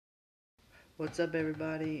What's up,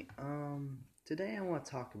 everybody? Today I want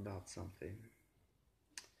to talk about something.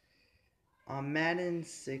 On Madden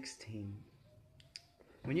 16,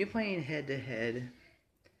 when you're playing head to head,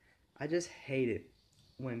 I just hate it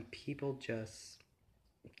when people just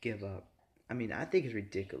give up. I mean, I think it's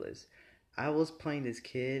ridiculous. I was playing this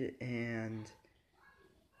kid and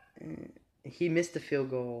he missed the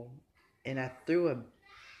field goal, and I threw a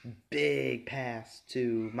big pass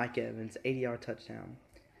to Mike Evans, 80-yard touchdown.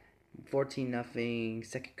 14-0,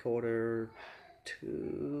 second quarter,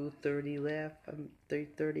 2:30 left,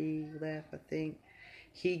 3:30 left, I think.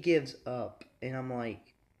 He gives up, and I'm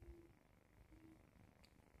like,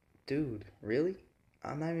 dude, really?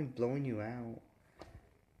 I'm not even blowing you out.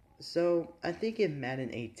 So I think in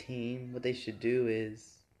Madden 18, what they should do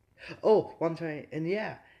is, oh, well, I'm trying, and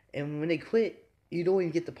yeah, and when they quit, you don't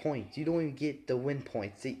even get the points. You don't even get the win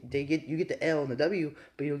points. You get the L and the W,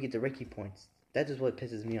 but you don't get the ranking points. That is what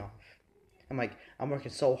pisses me off. I'm like, I'm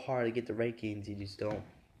working so hard to get the rankings, you just don't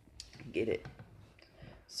get it.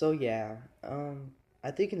 So yeah,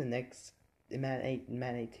 I think in the next in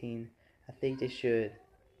Madden 18, I think they should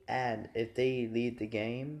add, if they lead the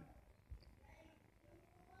game,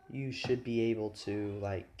 you should be able to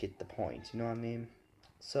like get the points. You know what I mean?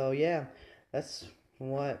 So yeah, that's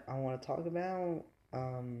what I want to talk about.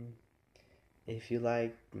 Um, if you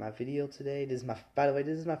like my video today, by the way,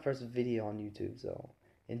 this is my first video on YouTube, so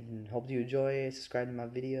and hope you enjoy it. Subscribe to my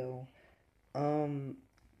video. Um,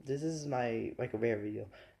 this is my like a rare video.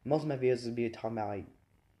 Most of my videos will be talking about like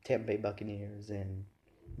Tampa Bay Buccaneers and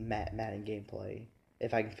Madden gameplay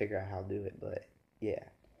if I can figure out how to do it. But yeah,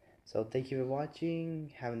 so thank you for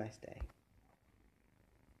watching. Have a nice day.